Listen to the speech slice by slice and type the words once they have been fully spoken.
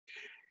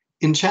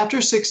In Chapter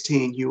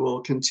 16, you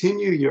will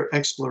continue your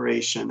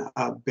exploration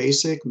of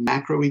basic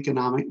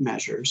macroeconomic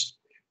measures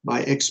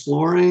by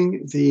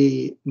exploring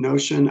the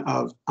notion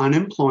of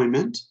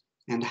unemployment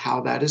and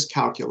how that is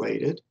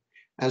calculated,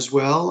 as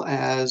well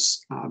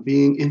as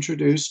being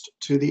introduced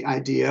to the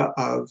idea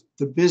of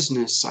the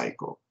business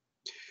cycle.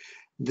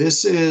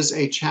 This is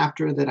a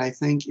chapter that I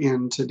think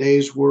in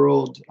today's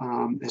world,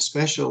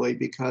 especially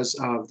because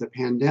of the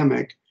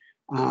pandemic,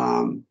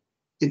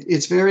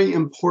 it's very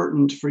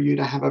important for you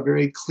to have a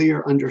very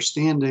clear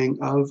understanding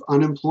of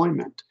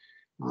unemployment.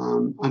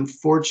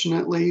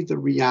 Unfortunately, the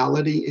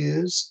reality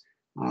is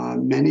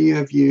many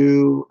of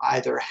you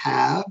either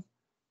have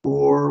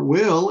or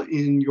will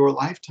in your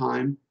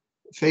lifetime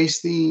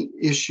face the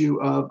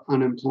issue of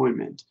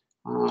unemployment.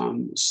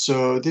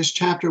 So this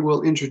chapter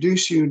will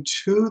introduce you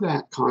to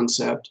that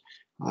concept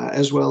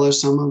as well as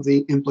some of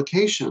the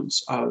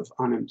implications of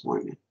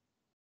unemployment.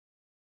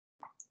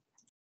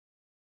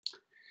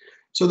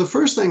 So the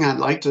first thing I'd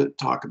like to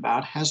talk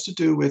about has to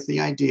do with the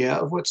idea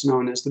of what's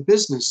known as the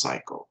business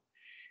cycle.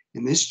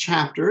 In this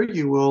chapter,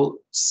 you will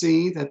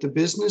see that the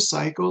business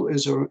cycle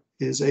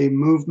is a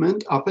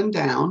movement up and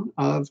down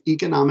of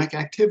economic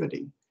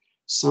activity.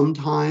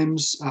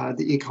 Sometimes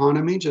the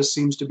economy just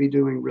seems to be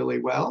doing really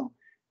well,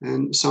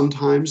 and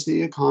sometimes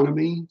the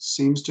economy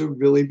seems to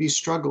really be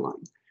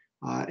struggling,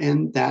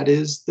 and that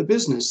is the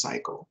business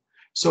cycle.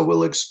 So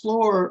we'll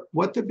explore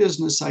what the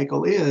business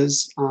cycle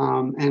is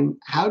and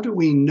how do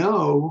we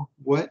know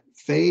what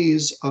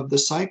phase of the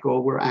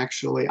cycle we're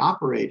actually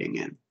operating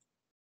in.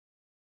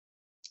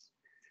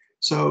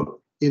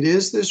 So it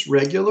is this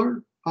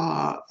regular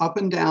up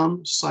and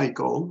down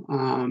cycle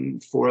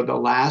for the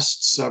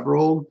last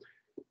several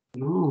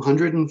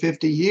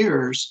 150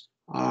 years.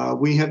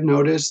 We have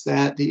noticed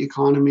that the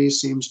economy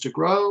seems to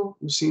grow,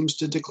 seems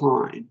to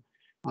decline.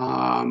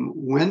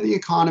 When the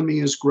economy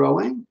is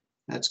growing,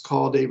 that's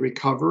called a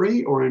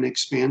recovery or an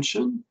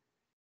expansion.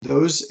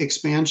 Those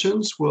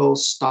expansions will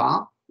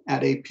stop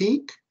at a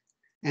peak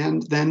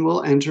and then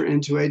we'll enter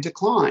into a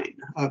decline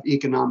of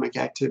economic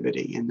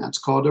activity, and that's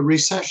called a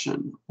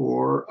recession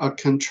or a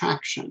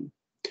contraction.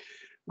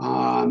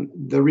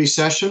 The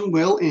recession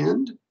will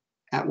end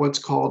at what's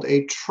called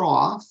a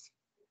trough,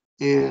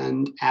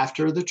 and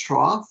after the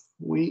trough,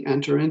 we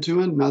enter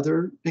into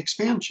another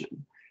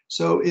expansion.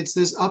 So it's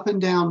this up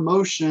and down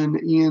motion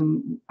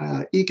in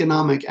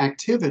economic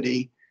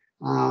activity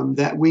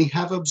that we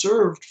have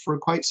observed for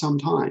quite some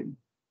time.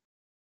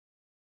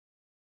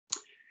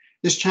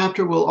 This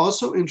chapter will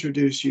also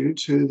introduce you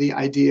to the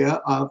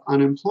idea of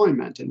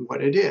unemployment and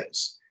what it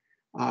is.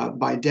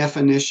 By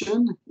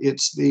definition,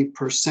 it's the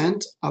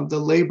percent of the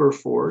labor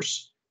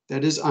force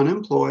that is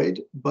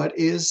unemployed but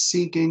is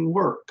seeking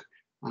work.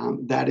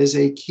 That is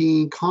a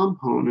key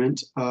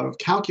component of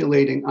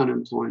calculating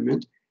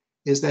unemployment,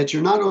 is that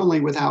you're not only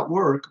without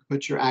work,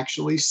 but you're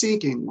actually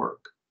seeking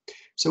work.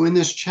 So in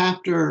this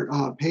chapter,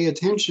 pay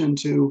attention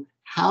to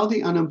how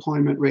the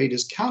unemployment rate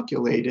is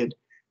calculated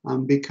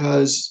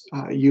because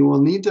you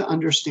will need to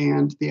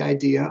understand the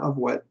idea of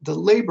what the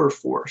labor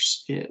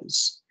force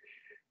is.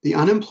 The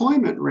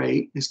unemployment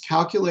rate is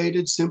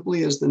calculated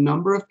simply as the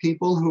number of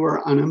people who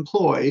are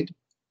unemployed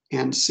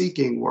and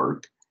seeking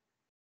work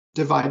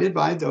divided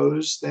by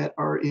those that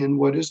are in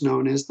what is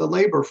known as the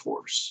labor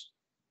force.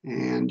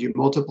 And you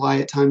multiply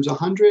it times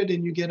 100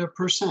 and you get a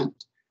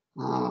percent.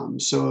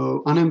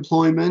 So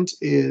unemployment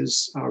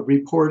is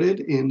reported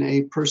in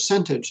a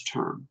percentage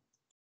term.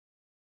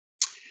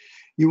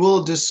 You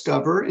will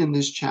discover in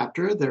this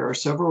chapter there are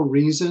several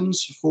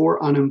reasons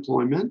for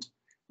unemployment.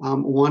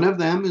 One of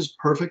them is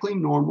perfectly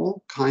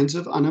normal kinds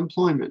of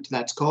unemployment.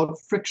 That's called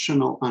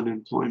frictional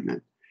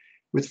unemployment.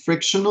 With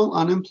frictional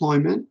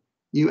unemployment,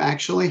 you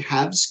actually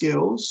have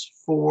skills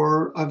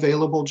for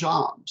available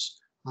jobs.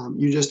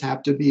 You just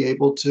have to be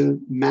able to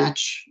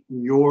match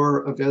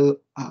your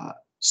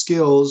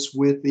skills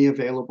with the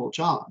available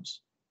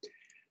jobs.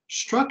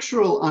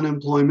 Structural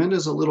unemployment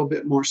is a little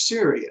bit more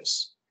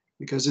serious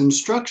because in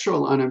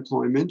structural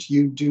unemployment,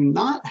 you do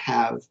not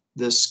have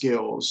the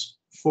skills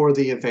for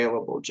the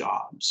available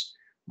jobs.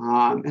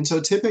 And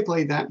so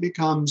typically that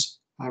becomes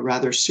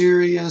rather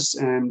serious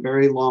and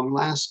very long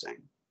lasting.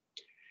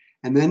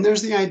 And then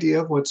there's the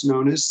idea of what's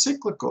known as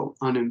cyclical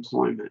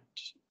unemployment.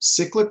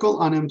 Cyclical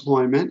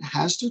unemployment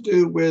has to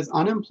do with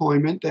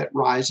unemployment that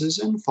rises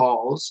and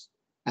falls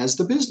as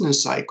the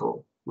business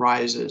cycle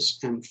rises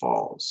and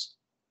falls.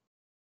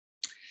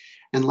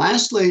 And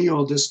lastly,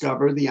 you'll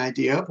discover the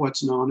idea of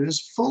what's known as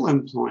full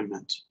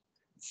employment.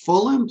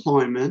 Full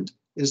employment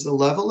is the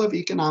level of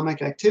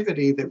economic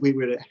activity that we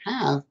would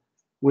have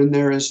when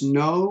there is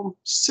no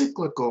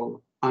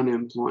cyclical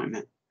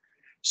unemployment.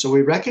 So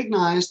we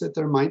recognize that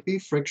there might be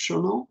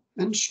frictional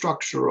and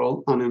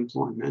structural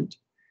unemployment,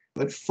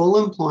 but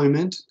full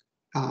employment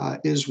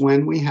is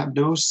when we have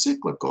no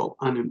cyclical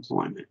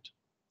unemployment.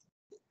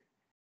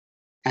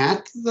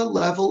 At the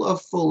level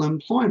of full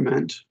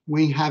employment,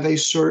 we have a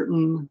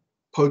certain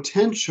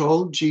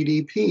potential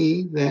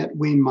GDP that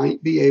we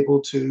might be able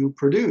to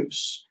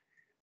produce.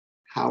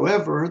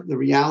 However, the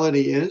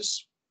reality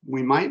is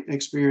we might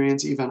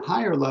experience even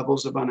higher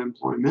levels of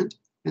unemployment.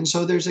 And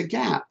so there's a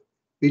gap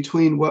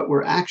between what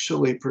we're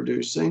actually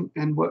producing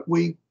and what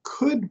we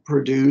could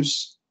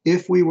produce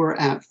if we were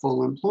at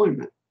full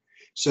employment.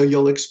 So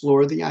you'll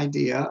explore the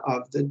idea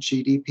of the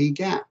GDP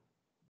gap.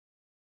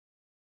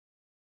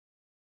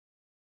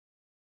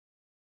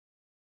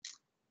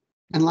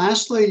 And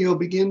lastly, you'll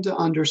begin to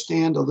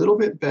understand a little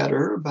bit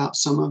better about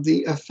some of the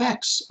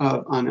effects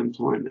of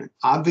unemployment.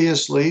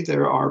 Obviously,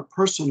 there are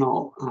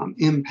personal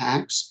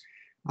impacts.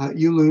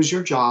 You lose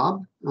your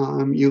job,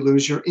 you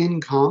lose your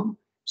income.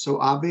 So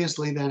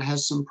obviously that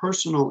has some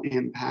personal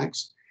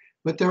impacts,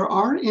 but there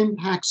are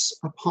impacts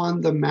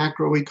upon the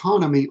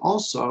macroeconomy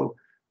also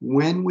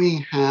when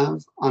we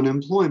have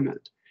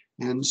unemployment.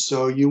 And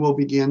so you will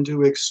begin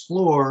to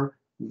explore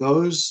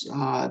those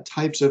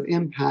types of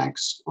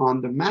impacts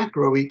on the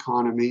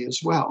macroeconomy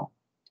as well.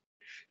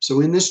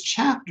 So in this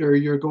chapter,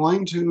 you're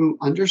going to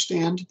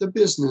understand the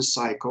business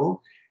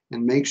cycle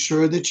and make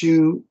sure that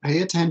you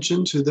pay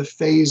attention to the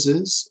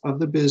phases of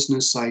the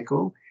business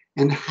cycle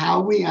and how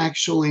we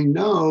actually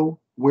know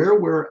where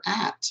we're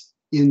at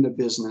in the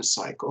business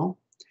cycle.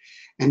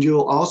 And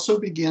you'll also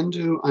begin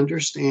to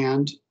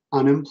understand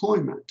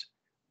unemployment,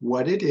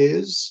 what it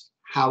is,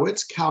 how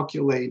it's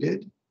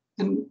calculated,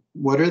 and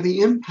what are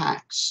the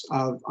impacts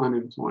of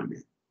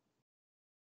unemployment.